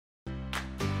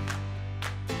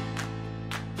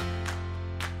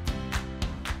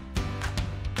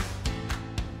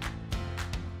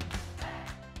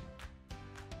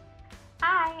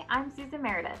I'm Susan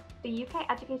Meredith, the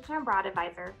UK Education Abroad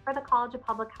Advisor for the College of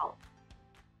Public Health,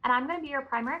 and I'm going to be your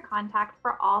primary contact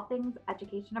for all things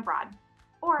education abroad,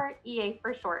 or EA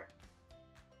for short.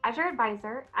 As your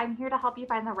advisor, I'm here to help you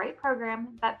find the right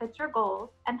program that fits your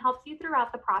goals and helps you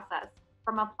throughout the process,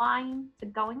 from applying to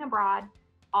going abroad,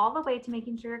 all the way to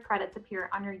making sure your credits appear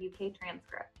on your UK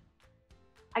transcript.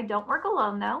 I don't work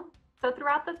alone though, so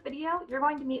throughout this video, you're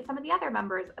going to meet some of the other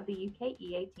members of the UK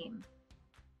EA team.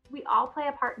 We all play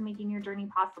a part in making your journey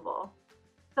possible,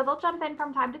 so they'll jump in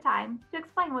from time to time to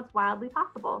explain what's wildly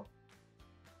possible.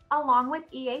 Along with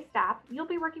EA staff, you'll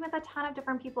be working with a ton of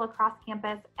different people across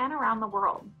campus and around the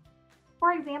world.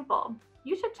 For example,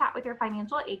 you should chat with your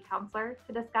financial aid counselor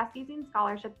to discuss using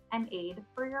scholarships and aid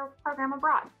for your program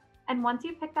abroad. And once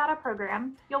you've picked out a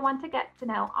program, you'll want to get to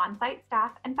know on-site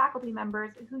staff and faculty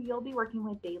members who you'll be working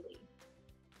with daily.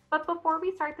 But before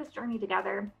we start this journey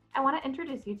together, I want to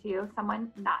introduce you to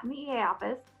someone not in the EA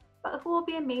office, but who will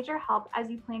be a major help as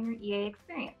you plan your EA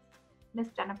experience,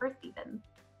 Ms. Jennifer Stevens.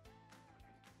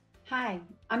 Hi,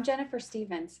 I'm Jennifer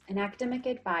Stevens, an academic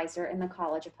advisor in the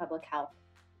College of Public Health.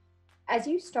 As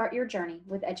you start your journey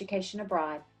with education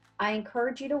abroad, I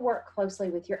encourage you to work closely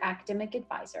with your academic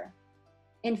advisor.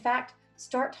 In fact,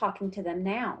 start talking to them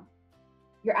now.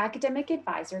 Your academic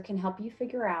advisor can help you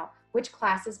figure out which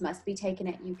classes must be taken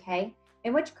at UK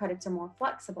and which credits are more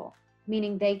flexible,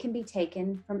 meaning they can be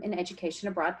taken from an education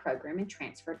abroad program and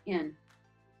transferred in.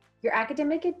 Your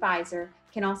academic advisor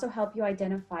can also help you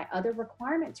identify other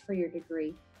requirements for your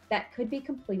degree that could be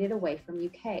completed away from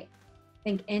UK.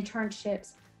 Think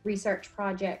internships, research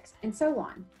projects, and so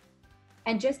on.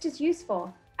 And just as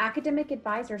useful, academic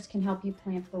advisors can help you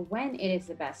plan for when it is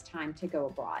the best time to go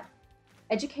abroad.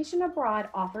 Education Abroad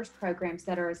offers programs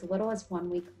that are as little as 1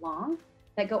 week long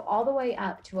that go all the way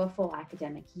up to a full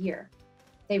academic year.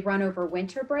 They run over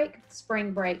winter break,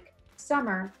 spring break,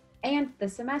 summer, and the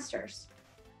semesters.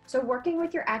 So working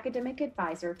with your academic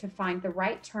advisor to find the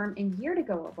right term and year to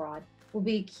go abroad will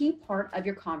be a key part of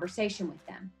your conversation with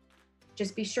them.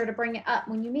 Just be sure to bring it up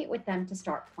when you meet with them to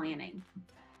start planning.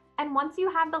 And once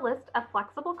you have the list of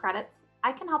flexible credits,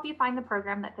 I can help you find the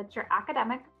program that fits your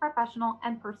academic, professional,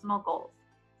 and personal goals.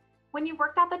 When you've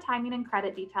worked out the timing and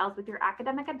credit details with your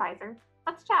academic advisor,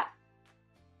 let's chat.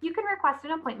 You can request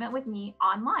an appointment with me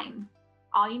online.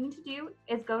 All you need to do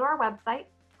is go to our website,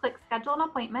 click Schedule an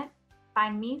Appointment,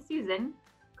 find me, Susan,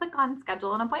 click on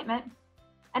Schedule an Appointment,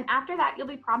 and after that, you'll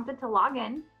be prompted to log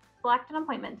in, select an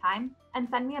appointment time, and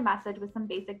send me a message with some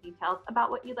basic details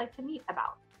about what you'd like to meet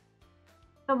about.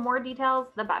 The more details,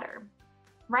 the better.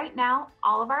 Right now,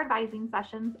 all of our advising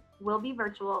sessions will be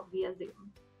virtual via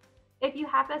Zoom. If you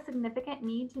have a significant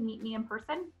need to meet me in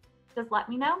person, just let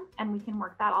me know and we can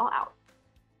work that all out.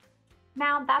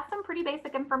 Now, that's some pretty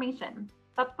basic information,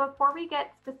 but before we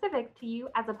get specific to you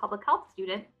as a public health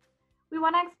student, we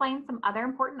want to explain some other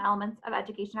important elements of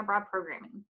education abroad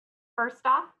programming. First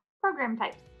off, program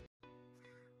types.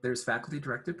 There's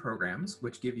faculty-directed programs,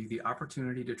 which give you the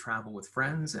opportunity to travel with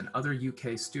friends and other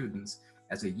UK students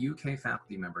as a UK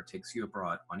faculty member takes you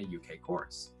abroad on a UK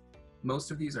course.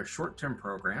 Most of these are short-term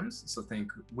programs, so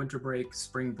think winter break,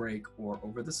 spring break, or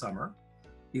over the summer.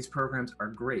 These programs are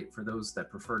great for those that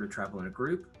prefer to travel in a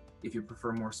group, if you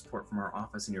prefer more support from our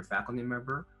office and your faculty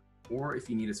member, or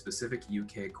if you need a specific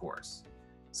UK course.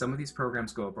 Some of these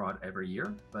programs go abroad every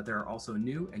year, but there are also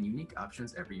new and unique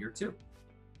options every year too.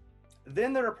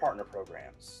 Then there are partner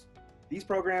programs. These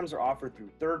programs are offered through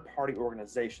third-party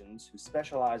organizations who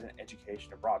specialize in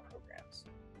education abroad programs.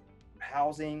 From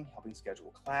housing, helping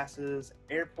schedule classes,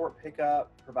 airport pickup,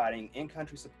 providing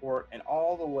in-country support, and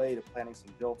all the way to planning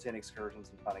some built-in excursions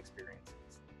and fun experiences.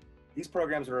 These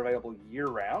programs are available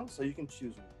year-round, so you can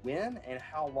choose when and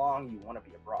how long you want to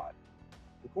be abroad.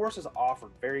 The courses offer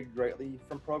vary greatly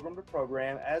from program to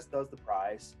program, as does the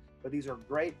price, but these are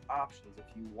great options if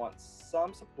you want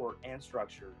some support and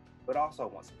structure, but also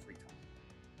want some free time.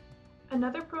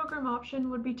 Another program option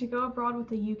would be to go abroad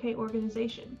with a UK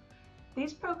organization.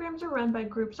 These programs are run by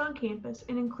groups on campus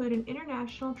and include an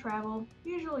international travel,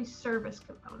 usually service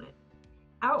component.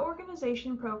 Our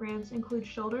organization programs include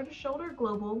Shoulder to Shoulder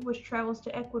Global, which travels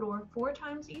to Ecuador 4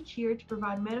 times each year to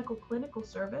provide medical clinical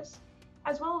service,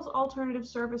 as well as Alternative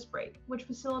Service Break, which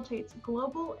facilitates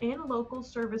global and local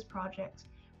service projects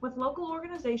with local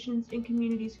organizations and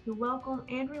communities who welcome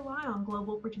and rely on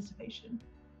global participation.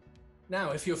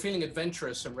 Now, if you're feeling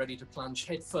adventurous and ready to plunge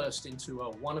headfirst into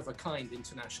a one-of-a-kind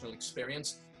international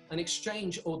experience, an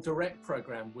exchange or direct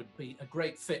program would be a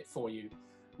great fit for you.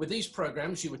 With these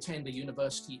programs, you attend a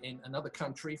university in another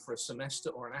country for a semester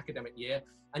or an academic year,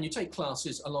 and you take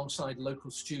classes alongside local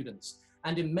students.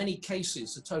 And in many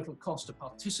cases, the total cost to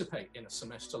participate in a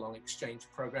semester-long exchange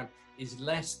program is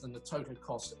less than the total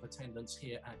cost of attendance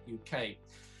here at UK.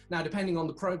 Now, depending on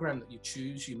the program that you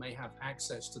choose, you may have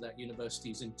access to that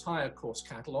university's entire course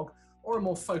catalogue or a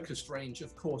more focused range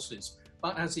of courses.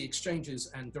 But as the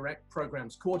Exchanges and Direct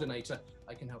Programs Coordinator,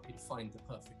 I can help you to find the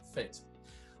perfect fit.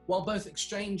 While both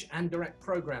exchange and direct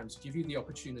programs give you the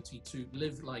opportunity to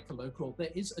live like a local,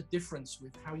 there is a difference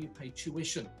with how you pay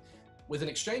tuition. With an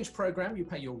exchange program, you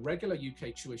pay your regular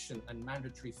UK tuition and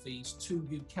mandatory fees to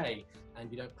UK,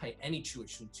 and you don't pay any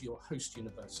tuition to your host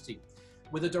university.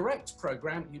 With a direct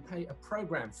program, you pay a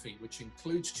program fee, which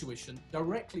includes tuition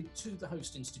directly to the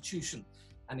host institution.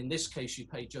 And in this case, you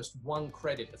pay just 1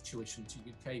 credit of tuition to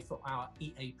UK for our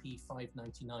EAP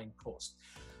 599 course.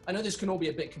 I know this can all be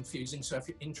a bit confusing, so if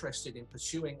you're interested in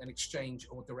pursuing an exchange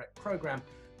or direct program,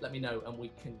 let me know and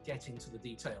we can get into the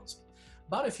details.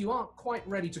 But if you aren't quite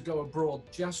ready to go abroad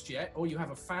just yet, or you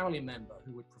have a family member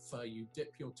who would prefer you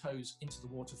dip your toes into the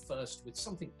water first with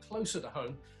something closer to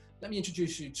home, let me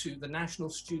introduce you to the National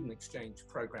Student Exchange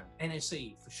Program,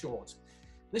 NSE for short.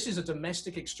 This is a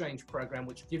domestic exchange program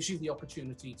which gives you the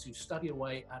opportunity to study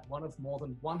away at one of more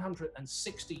than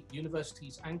 160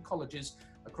 universities and colleges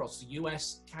across the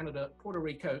US, Canada, Puerto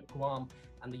Rico, Guam,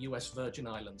 and the US Virgin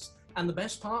Islands. And the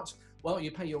best part? Well,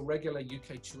 you pay your regular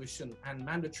UK tuition and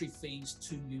mandatory fees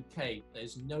to UK.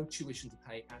 There's no tuition to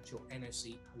pay at your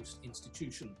NSE host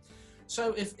institution.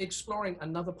 So if exploring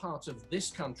another part of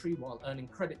this country while earning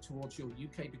credit towards your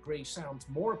UK degree sounds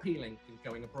more appealing than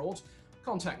going abroad,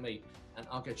 contact me and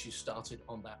I'll get you started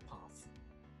on that path.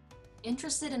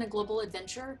 Interested in a global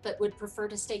adventure but would prefer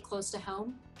to stay close to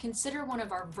home? Consider one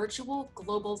of our virtual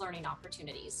global learning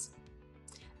opportunities.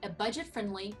 A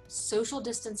budget-friendly, social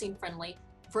distancing-friendly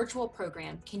virtual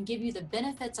program can give you the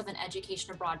benefits of an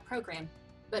education abroad program,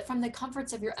 but from the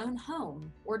comforts of your own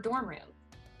home or dorm room.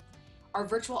 Our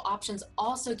virtual options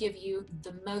also give you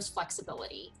the most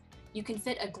flexibility. You can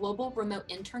fit a global remote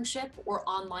internship or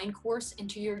online course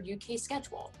into your UK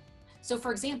schedule. So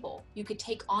for example, you could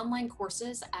take online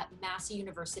courses at Massey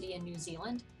University in New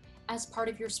Zealand as part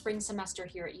of your spring semester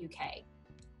here at UK.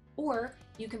 Or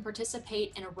you can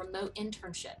participate in a remote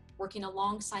internship working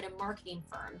alongside a marketing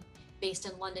firm based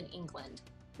in London, England,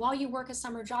 while you work a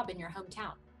summer job in your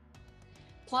hometown.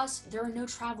 Plus, there are no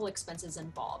travel expenses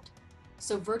involved.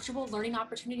 So virtual learning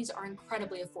opportunities are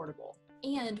incredibly affordable.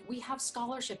 And we have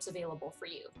scholarships available for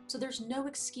you. So there's no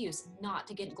excuse not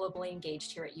to get globally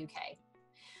engaged here at UK.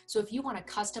 So if you want a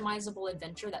customizable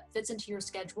adventure that fits into your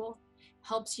schedule,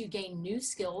 helps you gain new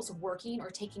skills working or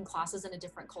taking classes in a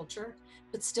different culture,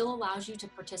 but still allows you to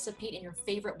participate in your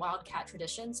favorite Wildcat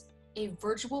traditions, a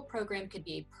virtual program could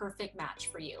be a perfect match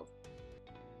for you.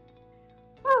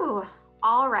 Whew,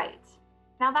 all right.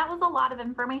 Now that was a lot of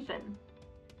information.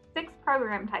 6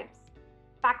 program types: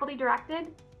 faculty directed,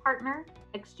 partner,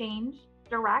 exchange,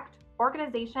 direct,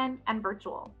 organization, and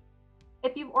virtual.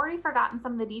 If you've already forgotten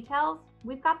some of the details,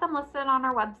 we've got them listed on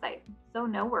our website, so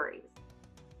no worries.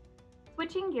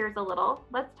 Switching gears a little,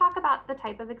 let's talk about the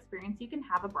type of experience you can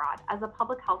have abroad as a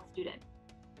public health student.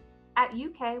 At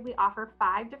UK, we offer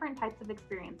 5 different types of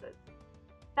experiences: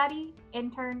 study,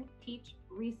 intern, teach,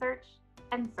 research,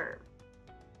 and serve.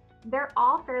 They're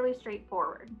all fairly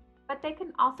straightforward, but they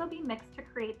can also be mixed to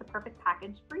create the perfect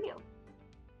package for you.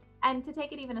 And to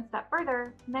take it even a step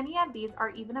further, many of these are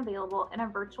even available in a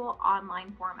virtual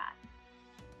online format.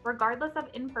 Regardless of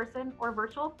in-person or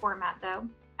virtual format though,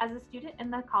 as a student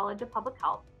in the College of Public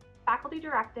Health,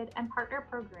 faculty-directed and partner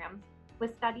programs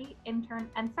with study, intern,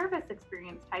 and service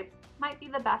experience types might be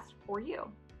the best for you.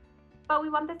 But we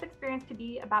want this experience to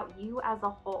be about you as a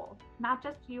whole, not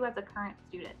just you as a current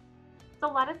student.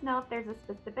 So let us know if there's a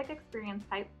specific experience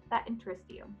type that interests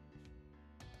you.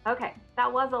 Okay,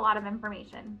 that was a lot of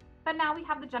information, but now we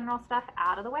have the general stuff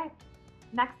out of the way.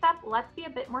 Next up, let's be a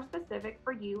bit more specific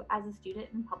for you as a student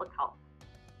in public health.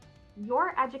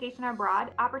 Your education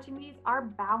abroad opportunities are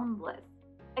boundless.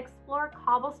 Explore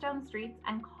cobblestone streets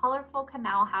and colorful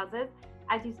canal houses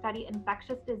as you study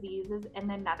infectious diseases in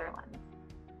the Netherlands.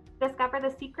 Discover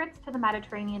the secrets to the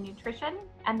Mediterranean nutrition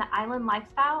and the island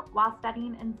lifestyle while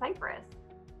studying in Cyprus.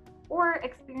 Or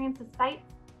experience the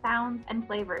sights, sounds, and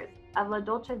flavors of La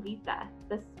Dolce Vita,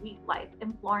 the sweet life,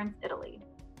 in Florence, Italy.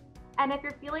 And if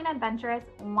you're feeling adventurous,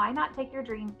 why not take your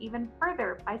dream even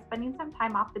further by spending some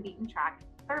time off the beaten track,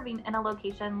 serving in a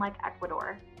location like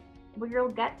Ecuador, where you'll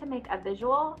get to make a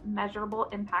visual, measurable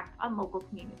impact on local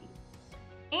communities.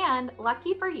 And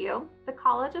lucky for you, the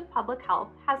College of Public Health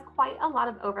has quite a lot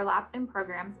of overlap in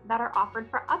programs that are offered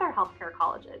for other healthcare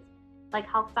colleges, like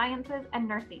health sciences and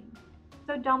nursing.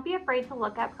 So don't be afraid to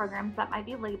look at programs that might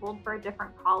be labeled for a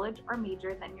different college or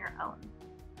major than your own.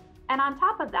 And on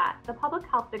top of that, the public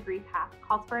health degree path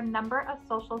calls for a number of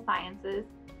social sciences,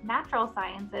 natural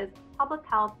sciences, public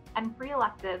health, and free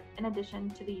electives in addition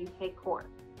to the UK core.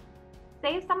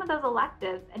 Save some of those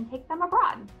electives and take them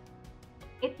abroad.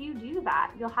 If you do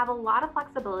that, you'll have a lot of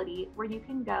flexibility where you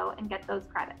can go and get those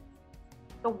credits.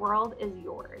 The world is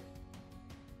yours.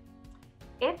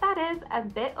 If that is a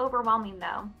bit overwhelming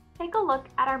though, take a look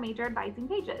at our major advising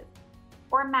pages,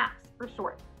 or MAPs for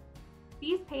short.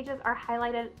 These pages are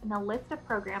highlighted in a list of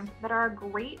programs that are a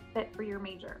great fit for your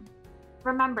major.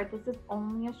 Remember, this is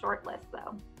only a short list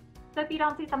though. So if you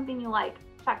don't see something you like,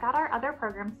 check out our other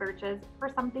program searches for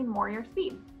something more your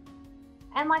speed.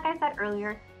 And like I said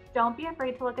earlier, don't be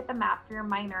afraid to look at the map for your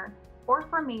minor or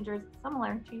for majors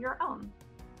similar to your own.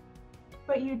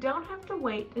 But you don't have to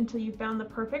wait until you found the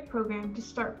perfect program to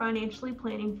start financially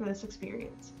planning for this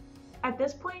experience. At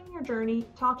this point in your journey,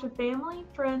 talk to family,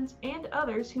 friends, and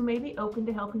others who may be open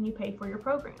to helping you pay for your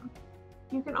program.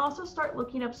 You can also start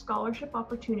looking up scholarship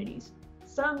opportunities.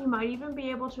 Some you might even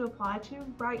be able to apply to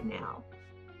right now.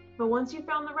 But once you've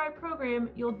found the right program,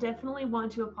 you'll definitely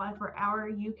want to apply for our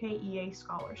UKEA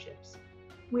scholarships.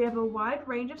 We have a wide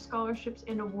range of scholarships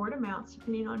and award amounts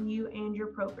depending on you and your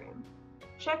program.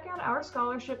 Check out our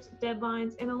scholarships,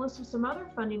 deadlines, and a list of some other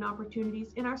funding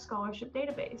opportunities in our scholarship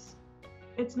database.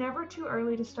 It's never too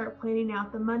early to start planning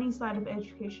out the money side of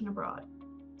education abroad,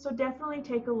 so definitely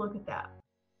take a look at that.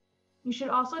 You should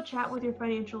also chat with your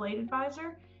financial aid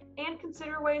advisor and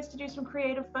consider ways to do some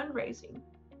creative fundraising.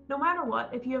 No matter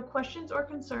what, if you have questions or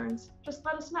concerns, just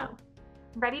let us know.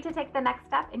 Ready to take the next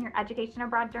step in your education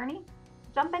abroad journey?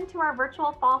 Jump into our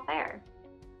virtual fall fair.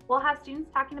 We'll have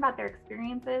students talking about their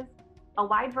experiences, a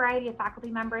wide variety of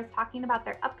faculty members talking about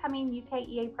their upcoming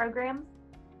UKEA programs,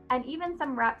 and even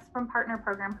some reps from partner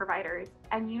program providers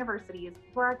and universities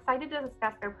who are excited to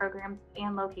discuss their programs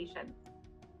and locations.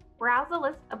 Browse the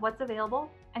list of what's available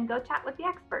and go chat with the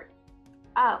experts.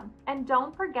 Oh, and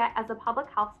don't forget, as a public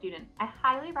health student, I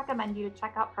highly recommend you to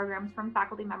check out programs from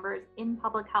faculty members in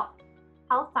public health,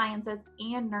 health sciences,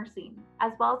 and nursing,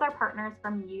 as well as our partners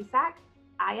from USAC,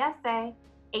 ISA,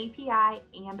 API,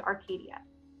 and Arcadia.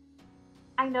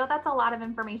 I know that's a lot of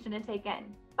information to take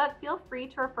in, but feel free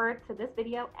to refer to this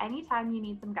video anytime you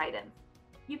need some guidance.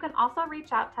 You can also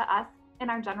reach out to us in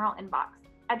our general inbox,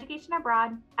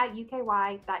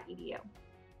 educationabroad@uky.edu.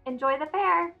 Enjoy the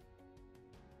fair!